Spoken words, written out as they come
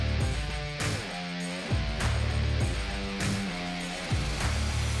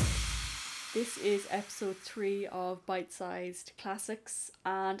This is episode 3 of Bite Sized Classics,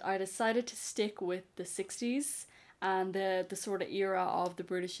 and I decided to stick with the 60s and the sort of era of the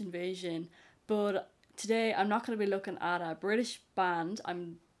British invasion. But today I'm not going to be looking at a British band.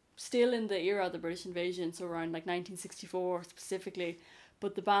 I'm still in the era of the British invasion, so around like 1964 specifically.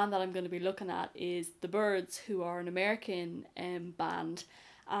 But the band that I'm going to be looking at is the Byrds, who are an American band.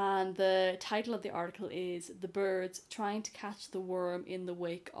 And the title of the article is The Byrds Trying to Catch the Worm in the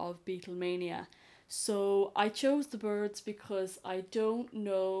Wake of Beatlemania. So I chose the Byrds because I didn't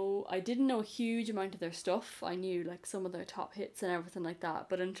know a huge amount of their stuff. I knew like some of their top hits and everything like that.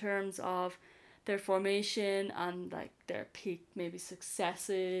 But in terms of their formation and like their peak maybe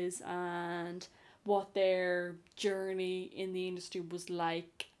successes and what their journey in the industry was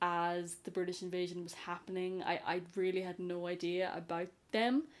like as the British invasion was happening, I really had no idea about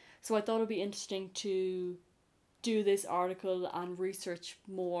them. So I thought it would be interesting to do this article and research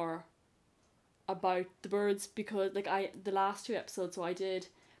more about the Byrds, because like the last 2 episodes, so I did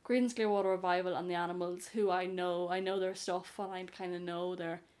Creedence Clearwater Revival and the Animals, who I know their stuff, and I kind of know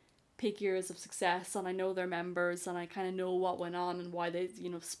their peak years of success, and I know their members, and I kind of know what went on and why they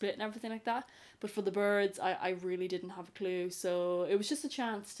split and everything like that. But for the Byrds, I really didn't have a clue, so it was just a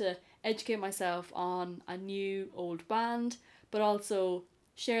chance to educate myself on a new old band, but also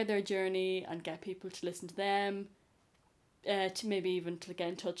share their journey and get people to listen to them, to maybe even to get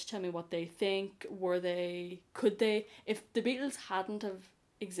in touch, tell me what they think. Could they, if the Beatles hadn't have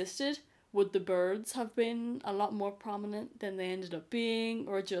existed, would the Byrds have been a lot more prominent than they ended up being?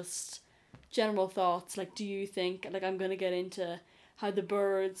 Or just general thoughts, like, do you think, like, I'm going to get into how the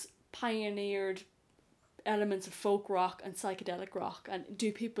Byrds pioneered elements of folk rock and psychedelic rock, and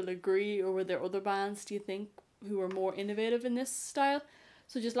do people agree, or were there other bands, do you think, who were more innovative in this style?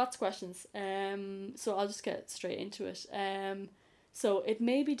 So just lots of questions. So I'll just get straight into it. So it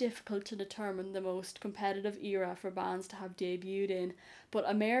may be difficult to determine the most competitive era for bands to have debuted in, but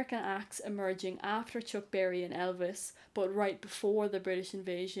American acts emerging after Chuck Berry and Elvis, but right before the British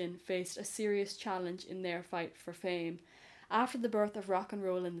invasion, faced a serious challenge in their fight for fame. After the birth of rock and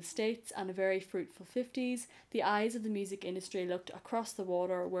roll in the States and a very fruitful 50s, the eyes of the music industry looked across the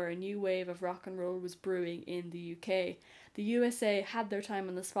water where a new wave of rock and roll was brewing in the UK. The USA had their time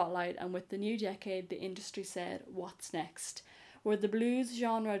in the spotlight, and with the new decade, the industry said, "What's next?" Where the blues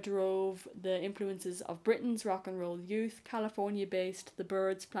genre drove the influences of Britain's rock and roll youth, California-based, the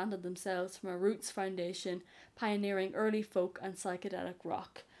Byrds planted themselves from a roots foundation, pioneering early folk and psychedelic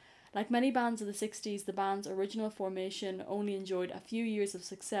rock. Like many bands of the 60s, the band's original formation only enjoyed a few years of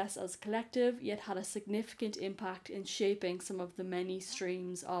success as a collective, yet had a significant impact in shaping some of the many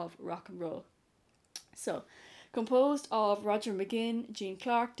streams of rock and roll. So, composed of Roger McGuinn, Gene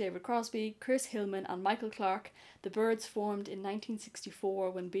Clark, David Crosby, Chris Hillman and Michael Clark, the Byrds formed in 1964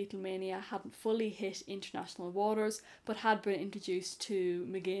 when Beatlemania hadn't fully hit international waters, but had been introduced to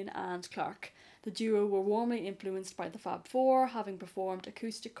McGuinn and Clark. The duo were warmly influenced by the Fab Four, having performed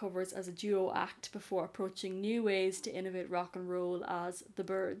acoustic covers as a duo act before approaching new ways to innovate rock and roll as the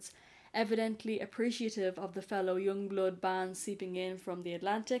Byrds. Evidently appreciative of the fellow young blood bands seeping in from the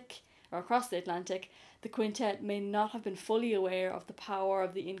Atlantic, or across the Atlantic, the quintet may not have been fully aware of the power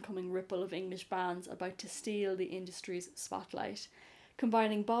of the incoming ripple of English bands about to steal the industry's spotlight.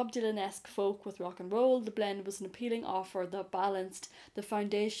 Combining Bob Dylan-esque folk with rock and roll, the blend was an appealing offer that balanced the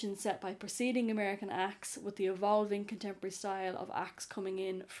foundation set by preceding American acts with the evolving contemporary style of acts coming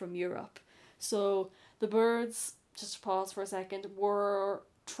in from Europe. So the Byrds, just to pause for a second, were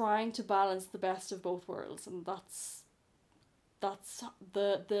trying to balance the best of both worlds, and that's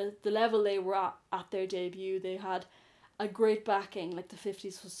the level they were at their debut. They had a great backing. Like the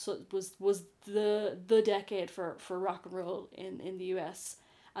 50s was the decade for rock and roll in the US,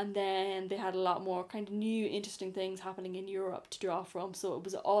 and then they had a lot more kind of new interesting things happening in Europe to draw from. So it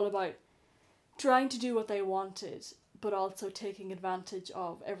was all about trying to do what they wanted, but also taking advantage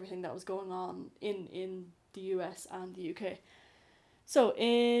of everything that was going on in the US and the UK. So,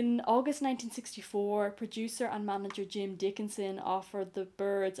 in August 1964, producer and manager Jim Dickinson offered the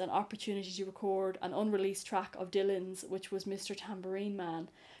Byrds an opportunity to record an unreleased track of Dylan's, which was Mr. Tambourine Man.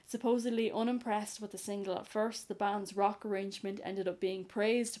 Supposedly unimpressed with the single at first, the band's rock arrangement ended up being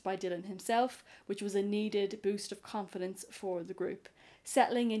praised by Dylan himself, which was a needed boost of confidence for the group.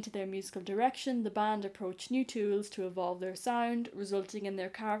 Settling into their musical direction, the band approached new tools to evolve their sound, resulting in their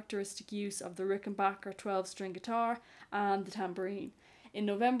characteristic use of the Rickenbacker 12-string guitar and the tambourine. In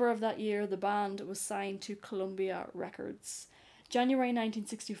November of that year, the band was signed to Columbia Records. January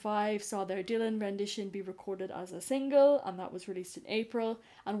 1965 saw their Dylan rendition be recorded as a single, and that was released in April,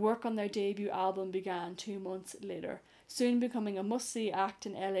 and work on their debut album began 2 months later. Soon becoming a must-see act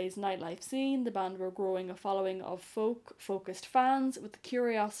in LA's nightlife scene, the band were growing a following of folk-focused fans with a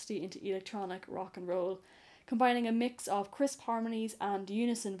curiosity into electronic rock and roll, combining a mix of crisp harmonies and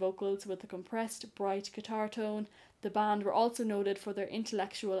unison vocals with a compressed, bright guitar tone. The band were also noted for their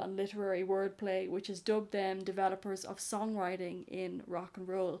intellectual and literary wordplay, which has dubbed them developers of songwriting in rock and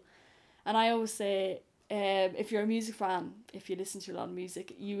roll. And I always say, if you're a music fan, if you listen to a lot of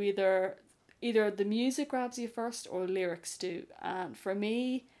music, you either the music grabs you first or lyrics do. And for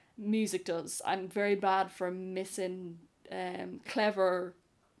me, music does. I'm very bad for missing clever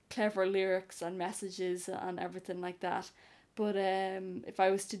lyrics and messages and everything like that. But if I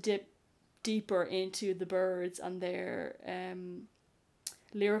was to dip deeper into the Byrds and their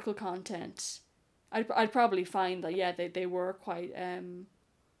lyrical content, I'd probably find that yeah they were quite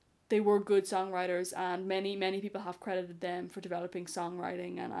they were good songwriters, and many people have credited them for developing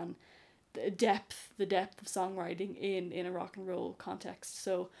songwriting and the depth of songwriting in a rock and roll context.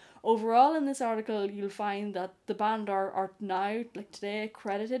 So overall in this article you'll find that the band are now, like today,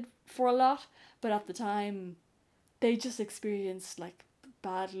 credited for a lot, but at the time they just experienced like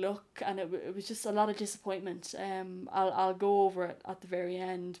bad luck, and it was just a lot of disappointment. I'll go over it at the very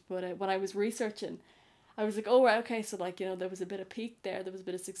end, but when I was researching, I was like, oh right, okay, so like, you know, there was a bit of peak there was a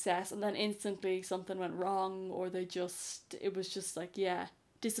bit of success, and then instantly something went wrong, or it was just like, yeah,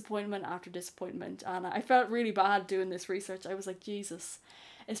 disappointment after disappointment. And I felt really bad doing this research. I was like, Jesus,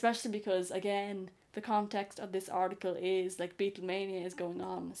 especially because again the context of this article is like Beatlemania is going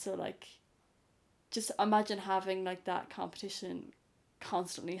on, so like just imagine having like that competition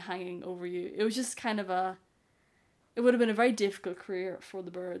constantly hanging over you. It was just kind of it would have been a very difficult career for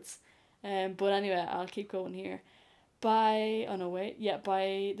the Byrds. But anyway, I'll keep going here. By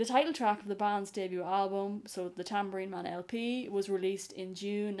the title track of the band's debut album, so the Tambourine Man LP, was released in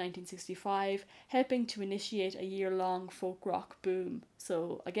June 1965, helping to initiate a year-long folk rock boom.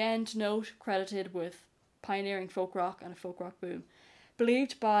 So again, to note, credited with pioneering folk rock and a folk rock boom.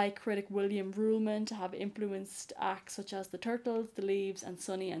 Believed by critic William Ruhlman to have influenced acts such as the Turtles, the Leaves, and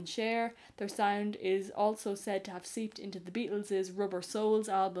Sonny and Cher, their sound is also said to have seeped into the Beatles' Rubber Souls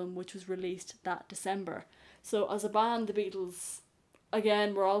album, which was released that December. So as a band, the Beatles,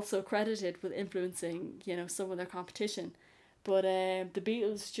 again, were also credited with influencing, you know, some of their competition. But the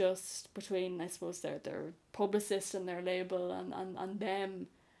Beatles, just between, I suppose, their publicist and their label and them,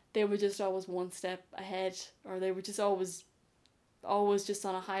 they were just always one step ahead, or they were just always just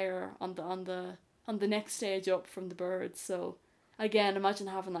on a higher, on the next stage up from the Byrds. So again, imagine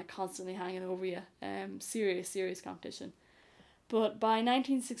having that constantly hanging over you. Serious competition. But by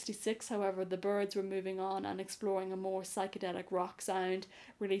 1966, however, the Byrds were moving on and exploring a more psychedelic rock sound,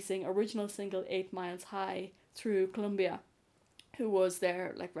 releasing original single 8 Miles High through Columbia, who was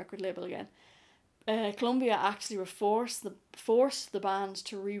their like record label again. Columbia actually forced the band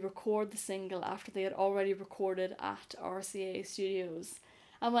to re-record the single after they had already recorded at RCA Studios.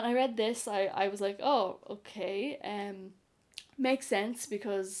 And when I read this, I was like, oh, okay, makes sense,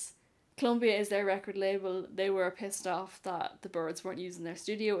 because Columbia is their record label. They were pissed off that the Byrds weren't using their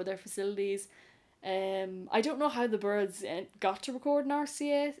studio or their facilities. I don't know how the Byrds got to record in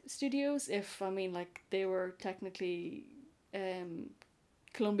RCA Studios, if, I mean, like, they were technically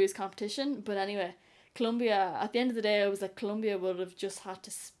Columbia's competition. But anyway, Columbia, at the end of the day, I was like, Columbia would have just had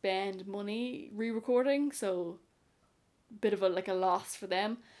to spend money re-recording, so bit of a loss for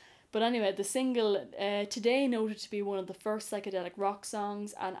them. But anyway, the single, today noted to be one of the first psychedelic rock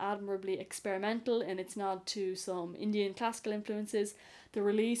songs and admirably experimental in its nod to some Indian classical influences, the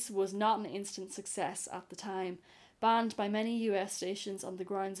release was not an instant success at the time. Banned by many US stations on the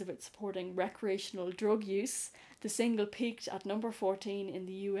grounds of it supporting recreational drug use, the single peaked at number 14 in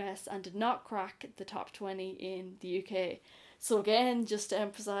the US and did not crack the top 20 in the UK. So again, just to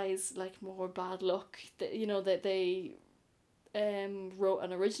emphasise like more bad luck, that they wrote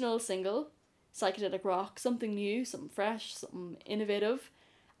an original single, psychedelic rock, something new, something fresh, something innovative,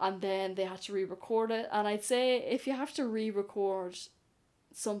 and then they had to re-record it. And I'd say if you have to re-record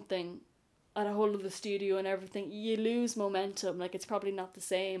something at a whole other studio and everything, you lose momentum. Like, it's probably not the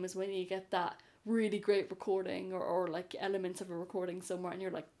same as when you get that really great recording or like elements of a recording somewhere and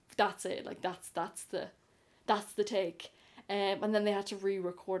you're like, that's it, like that's the take. And then they had to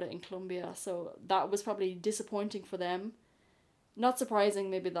re-record it in Columbia, so that was probably disappointing for them. Not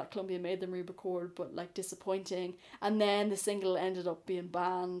surprising maybe that Columbia made them re-record, but like disappointing. And then the single ended up being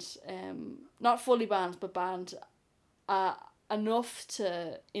banned, not fully banned, but banned enough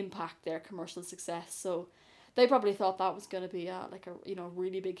to impact their commercial success. So they probably thought that was going to be a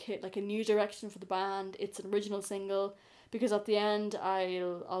really big hit, like a new direction for the band. It's an original single, because at the end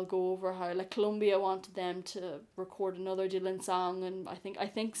I'll go over how like Columbia wanted them to record another Dylan song, and I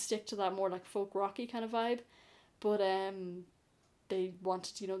think stick to that more like folk rocky kind of vibe, but they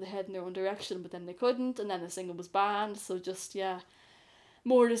wanted, they head in their own direction, but then they couldn't, and then the single was banned. So just, yeah,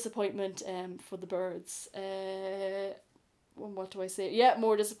 more disappointment for the Byrds. What do I say? Yeah,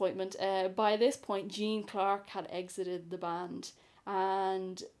 more disappointment. By this point, Gene Clark had exited the band,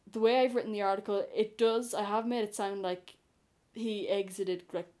 and the way I've written the article, I have made it sound like he exited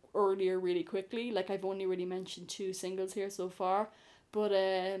like earlier really quickly. Like I've only really mentioned two singles here so far, but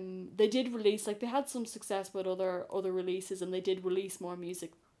they did release, like they had some success with other releases, and they did release more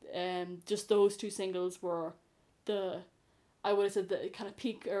music. Just those two singles were the, I would have said, the kind of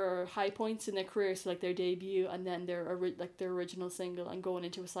peak or high points in their career. So like their debut, and then their original single, and going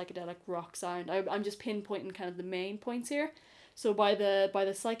into a psychedelic rock sound. I'm just pinpointing kind of the main points here. So by the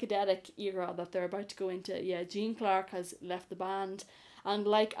psychedelic era that they're about to go into, yeah, Gene Clark has left the band, and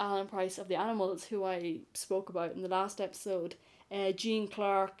like Alan Price of the Animals, who I spoke about in the last episode, Gene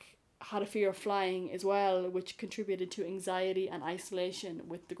Clark had a fear of flying as well, which contributed to anxiety and isolation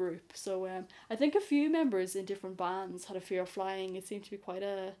with the group. So I think a few members in different bands had a fear of flying. It seemed to be quite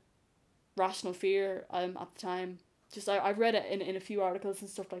a rational fear at the time. Just I've read it in a few articles and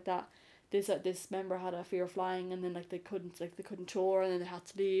stuff like that. This member had a fear of flying, and then they couldn't tour, and then they had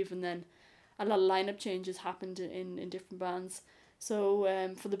to leave, and then a lot of lineup changes happened in different bands.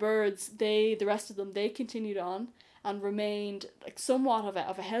 So for the Byrds, the rest of them, they continued on and remained like somewhat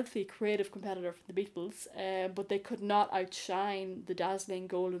of a healthy creative competitor for the Beatles, but they could not outshine the dazzling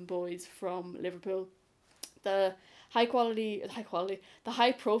Golden Boys from Liverpool. The the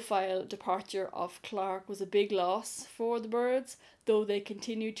high profile departure of Clark was a big loss for the Byrds, though they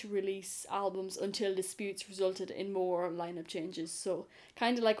continued to release albums until disputes resulted in more lineup changes. So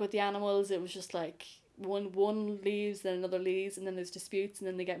kind of like with the Animals, it was just like one leaves, then another leaves, and then there's disputes, and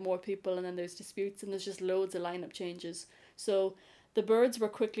then they get more people, and then there's disputes, and there's just loads of lineup changes. So the Byrds were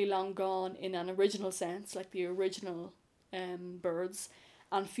quickly long gone in an original sense, like the original Byrds,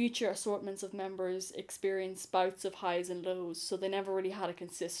 and future assortments of members experienced bouts of highs and lows. So they never really had a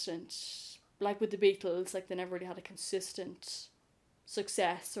consistent, like with the Beatles, like they never really had a consistent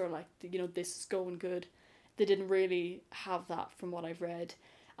success, or like, this is going good. They didn't really have that from what I've read.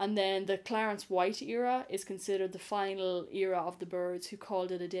 And then the Clarence White era is considered the final era of the Byrds, who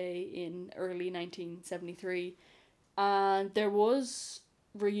called it a day in early 1973. And there was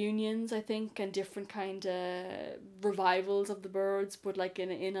reunions, I think, and different kind of revivals of the Byrds, but like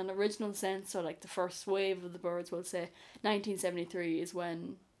in an original sense, or like the first wave of the Byrds, we'll say 1973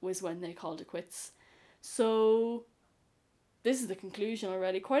 was when they called it quits. So this is the conclusion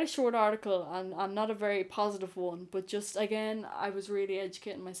already. Quite a short article, and not a very positive one, but just again, I was really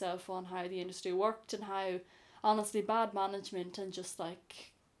educating myself on how the industry worked, and how honestly bad management and just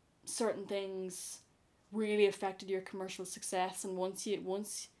like certain things really affected your commercial success. And once you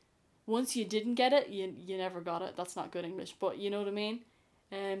didn't get it, you never got it. That's not good English, but you know what I mean.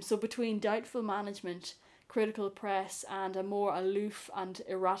 So between doubtful management, critical press, and a more aloof and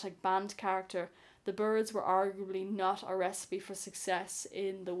erratic band character, the Byrds were arguably not a recipe for success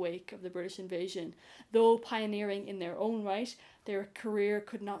in the wake of the British invasion. Though pioneering in their own right, their career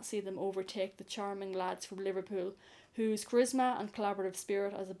could not see them overtake the charming lads from Liverpool, whose charisma and collaborative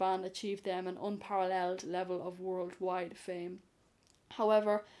spirit as a band achieved them an unparalleled level of worldwide fame.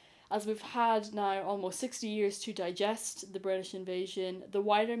 However, as we've had now almost 60 years to digest the British invasion, the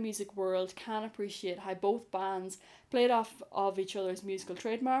wider music world can appreciate how both bands played off of each other's musical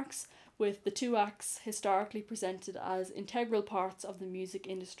trademarks, with the two acts historically presented as integral parts of the music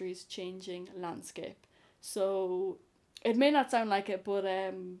industry's changing landscape. So it may not sound like it, but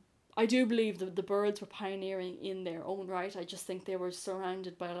I do believe that the Byrds were pioneering in their own right. I just think they were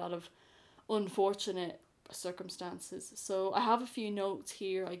surrounded by a lot of unfortunate circumstances. So I have a few notes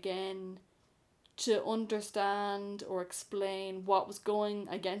here again to understand or explain what was going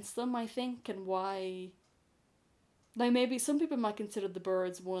against them, I think, and why. Like maybe some people might consider the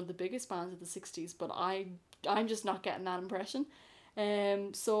Byrds one of the biggest bands of the 60s, but I'm just not getting that impression.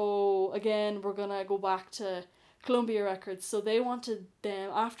 So again, we're gonna go back to Columbia Records. So they wanted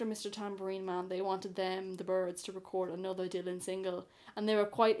them, after Mr. Tambourine Man, they wanted them, the Byrds, to record another Dylan single, and they were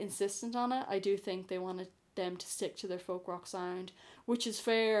quite insistent on it. I do think they wanted them to stick to their folk rock sound, which is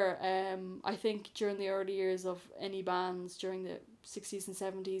fair. I think during the early years of any bands during the 60s and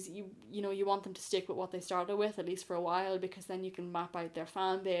 70s, you want them to stick with what they started with, at least for a while, because then you can map out their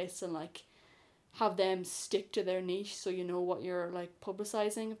fan base and like have them stick to their niche, so you know what you're like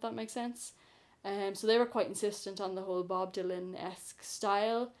publicizing, if that makes sense. So they were quite insistent on the whole Bob Dylan-esque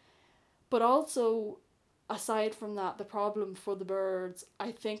style, but also aside from that, the problem for the Byrds,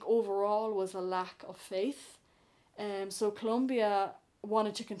 I think overall, was a lack of faith. So Columbia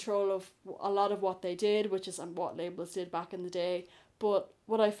wanted to control of a lot of what they did, which is what labels did back in the day. But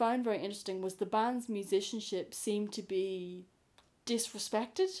what I found very interesting was the band's musicianship seemed to be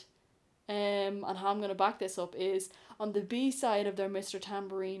disrespected. And how I'm going to back this up is on the B side of their Mr.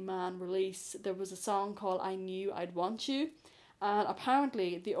 Tambourine Man release, there was a song called I Knew I'd Want You. And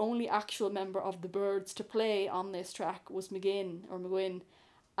apparently, the only actual member of the Byrds to play on this track was McGuinn,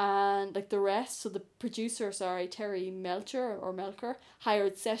 and like the rest, so the producer, sorry, Terry Melcher,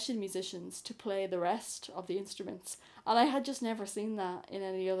 hired session musicians to play the rest of the instruments. And I had just never seen that in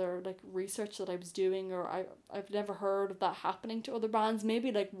any other like research that I was doing, or I've never heard of that happening to other bands.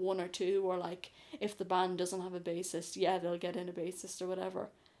 Maybe like one or two, or like if the band doesn't have a bassist, yeah, they'll get in a bassist or whatever.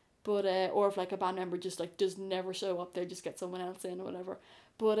 But or if like a band member just like does never show up, they just get someone else in or whatever.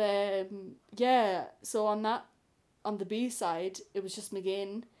 But yeah, so on the B side, it was just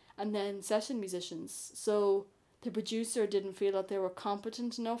McGinn and then session musicians. So the producer didn't feel that they were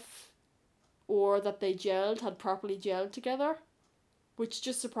competent enough or that had properly gelled together, which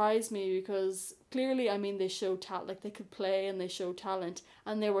just surprised me because clearly, I mean, they showed talent, like they could play and they showed talent,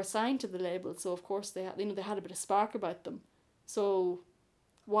 and they were signed to the label, so of course they had, they had a bit of spark about them. So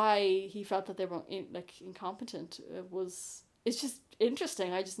why he felt that they were incompetent it's just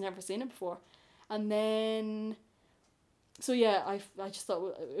interesting. I just never seen it before. And then so yeah, I just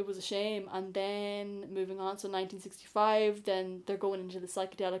thought it was a shame. And then moving on, so 1965, then they're going into the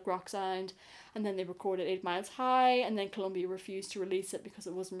psychedelic rock sound, and then they recorded 8 Miles High, and then Columbia refused to release it because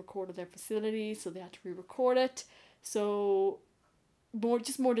it wasn't recorded at their facility, so they had to re-record it. So more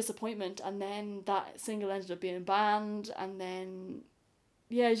disappointment, and then that single ended up being banned, and then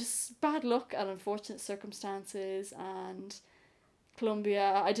yeah, just bad luck and unfortunate circumstances. And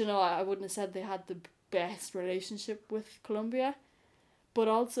Columbia, I don't know, I wouldn't have said they had the best relationship with Columbia, but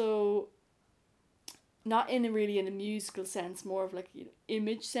also not in a musical sense, more of like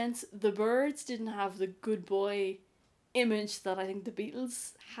image sense. The Byrds didn't have the good boy image that I think the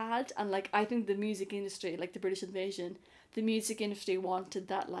Beatles had, and like I think the music industry, like the British invasion, the music industry wanted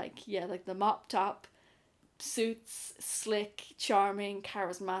that, like like the mop top suits, slick, charming,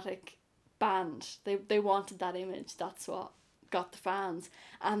 charismatic band. They wanted that image. That's what got the fans,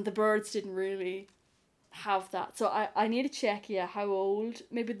 and the Byrds didn't really have that. So I need to check how old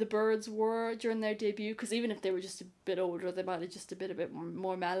maybe the Byrds were during their debut, because even if they were just a bit older, they might have just a bit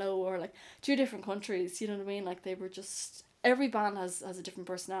more mellow, or like two different countries, you know what I mean, like they were just, every band has a different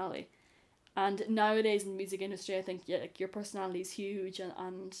personality. And nowadays in the music industry, I think like your personality is huge,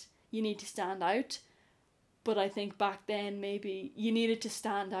 and you need to stand out. But I think back then maybe you needed to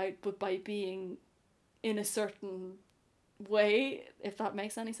stand out, but by being in a certain way, if that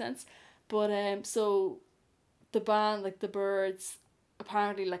makes any sense. But so the band, like the Byrds,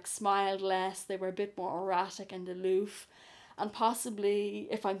 apparently like smiled less. They were a bit more erratic and aloof, and possibly,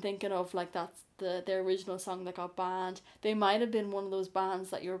 if I'm thinking of like that's their original song that got banned, they might have been one of those bands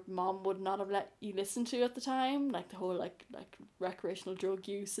that your mom would not have let you listen to at the time, like the whole like recreational drug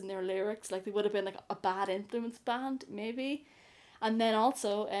use in their lyrics. Like they would have been like a bad influence band maybe. And then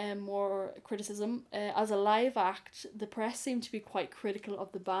also, more criticism. As a live act, the press seemed to be quite critical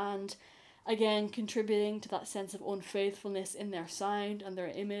of the band, again contributing to that sense of unfaithfulness in their sound and their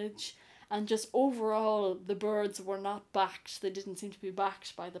image. And just overall, the Byrds were not backed. They didn't seem to be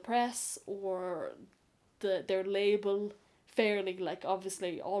backed by the press or their label fairly. Like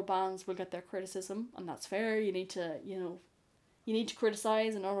obviously, all bands will get their criticism, and that's fair. You need to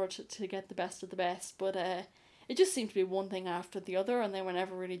criticize in order to get the best of the best. But it just seemed to be one thing after the other, and they were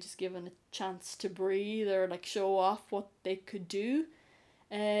never really just given a chance to breathe or like show off what they could do.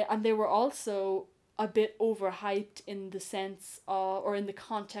 And they were also a bit overhyped in the sense of, or in the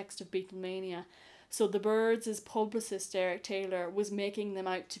context of Beatlemania. So the Byrds' publicist Derek Taylor was making them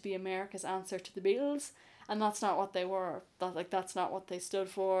out to be America's answer to the Beatles, and that's not what they were. That's not what they stood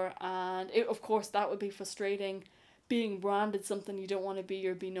for, and of course that would be frustrating, being branded something you don't want to be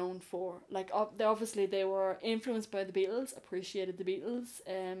or be known for. Like obviously they were influenced by the Beatles, appreciated the Beatles.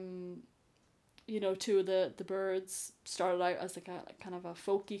 Two of the Byrds started out as like a kind of a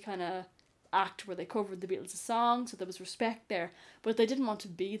folky kind of act where they covered the Beatles' songs, so there was respect there. But they didn't want to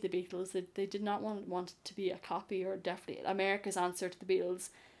be the Beatles. They did not want to be a copy or definitely America's answer to the Beatles.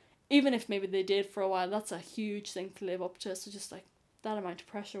 Even if maybe they did for a while, that's a huge thing to live up to. So just like that amount of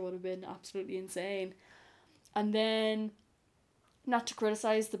pressure would have been absolutely insane. And then, not to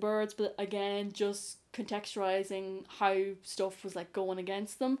criticize the Byrds, but again, just contextualizing how stuff was like going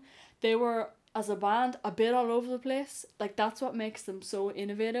against them. They were, as a band, a bit all over the place. Like that's what makes them so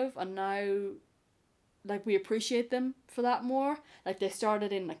innovative. And now like we appreciate them for that more. Like they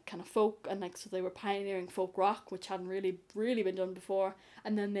started in like kind of folk, and like so they were pioneering folk rock, which hadn't really been done before,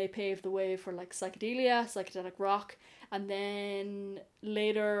 and then they paved the way for like psychedelic rock, and then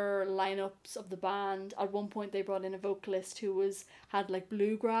later lineups of the band. At one point they brought in a vocalist who was had like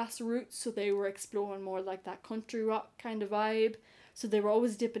bluegrass roots, so they were exploring more like that country rock kind of vibe. So they were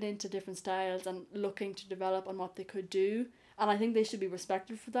always dipping into different styles and looking to develop on what they could do. And I think they should be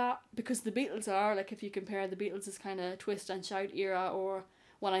respected for that, because the Beatles are, like, if you compare the Beatles' kind of twist and shout era, or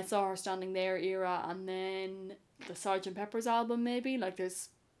When I Saw Her Standing There era, and then the Sgt. Pepper's album, maybe, like, there's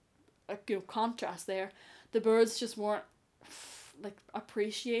a contrast there. The Byrds just weren't like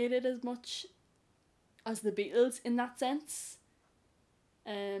appreciated as much as the Beatles in that sense.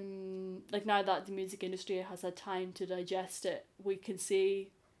 Like now that the music industry has had time to digest it, we can see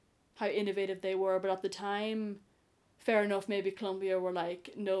how innovative they were. But at the time, fair enough, maybe Columbia were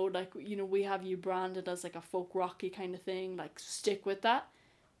like, no, like, we have you branded as like a folk rocky kind of thing, like stick with that.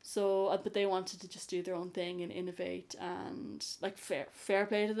 So but they wanted to just do their own thing and innovate, and like fair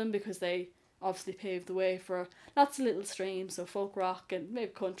play to them, because they obviously paved the way for lots of little streams, so folk rock and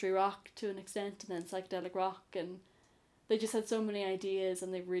maybe country rock to an extent, and then psychedelic rock, and they just had so many ideas,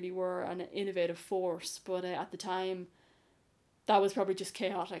 and they really were an innovative force. But at the time, that was probably just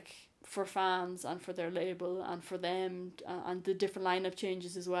chaotic for fans and for their label and for them, and the different lineup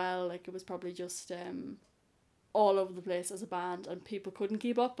changes as well. Like it was probably just all over the place as a band, and people couldn't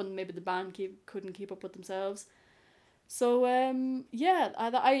keep up, and maybe the band couldn't keep up with themselves. So yeah,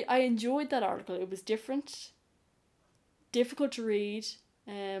 I enjoyed that article. It was different, difficult to read,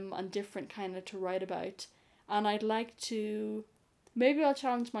 and different kind of to write about. And I'd like to, maybe I'll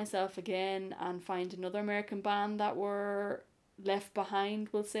challenge myself again and find another American band that were left behind,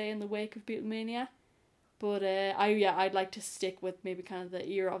 we'll say, in the wake of Beatlemania. But I'd like to stick with maybe kind of the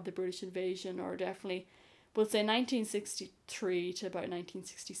era of the British invasion, or definitely, we'll say 1963 to about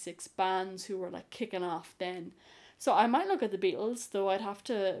 1966 bands who were like kicking off then. So I might look at the Beatles, though I'd have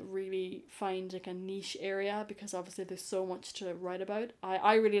to really find like a niche area, because obviously there's so much to write about.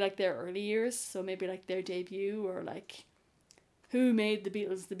 I really like their early years, so maybe like their debut, or like who made the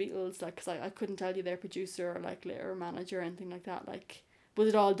Beatles, like, because I couldn't tell you their producer or like their manager or anything like that. Like, was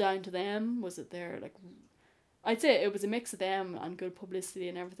it all down to them? Was it their, like, I'd say it was a mix of them and good publicity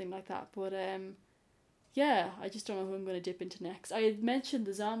and everything like that. But yeah, I just don't know who I'm going to dip into next. I had mentioned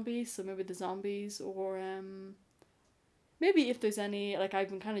the Zombies, so maybe the Zombies, or maybe if there's any, like, I've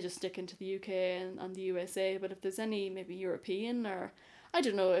been kind of just sticking to the UK and the USA, but if there's any maybe European, or I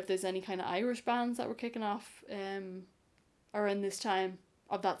don't know if there's any kind of Irish bands that were kicking off around this time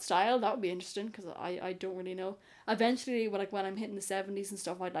of that style, that would be interesting, because I don't really know. Eventually, when I'm hitting the 70s and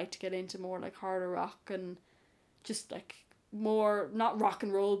stuff, I'd like to get into more like harder rock, and just like more, not rock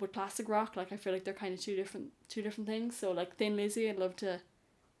and roll, but classic rock. Like I feel like they're kind of two different things. So like Thin Lizzy, I'd love to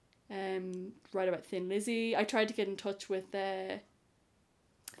write about Thin Lizzy. I tried to get in touch with Thin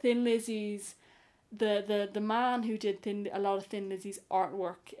Lizzy's the man who did a lot of Thin Lizzy's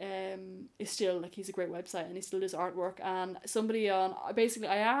artwork is still, like, he's a great website, and he still does artwork. And somebody basically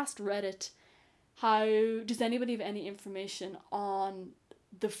I asked Reddit, how does anybody have any information on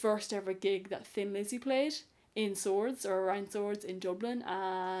the first ever gig that Thin Lizzy played in Swords, or around Swords in Dublin,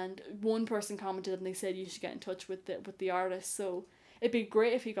 and one person commented and they said you should get in touch with the artist. So it'd be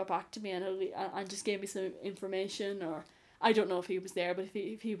great if he got back to me and just gave me some information, or I don't know if he was there, but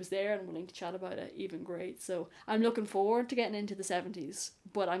if he was there and willing to chat about it, even great. So I'm looking forward to getting into the 70s,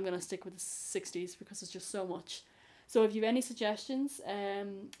 but I'm going to stick with the 60s because it's just so much. So if you have any suggestions,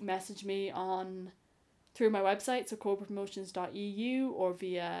 message me through my website, so cobrapromotions.eu, or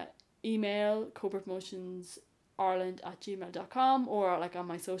via email, cobrapromotionsireland@gmail.com, or like on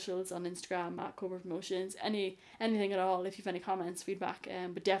my socials on Instagram @cobrapromotions. Anything at all, if you have any comments, feedback,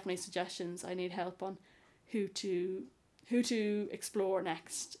 but definitely suggestions. I need help on who to explore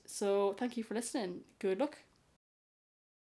next. So thank you for listening. Good luck.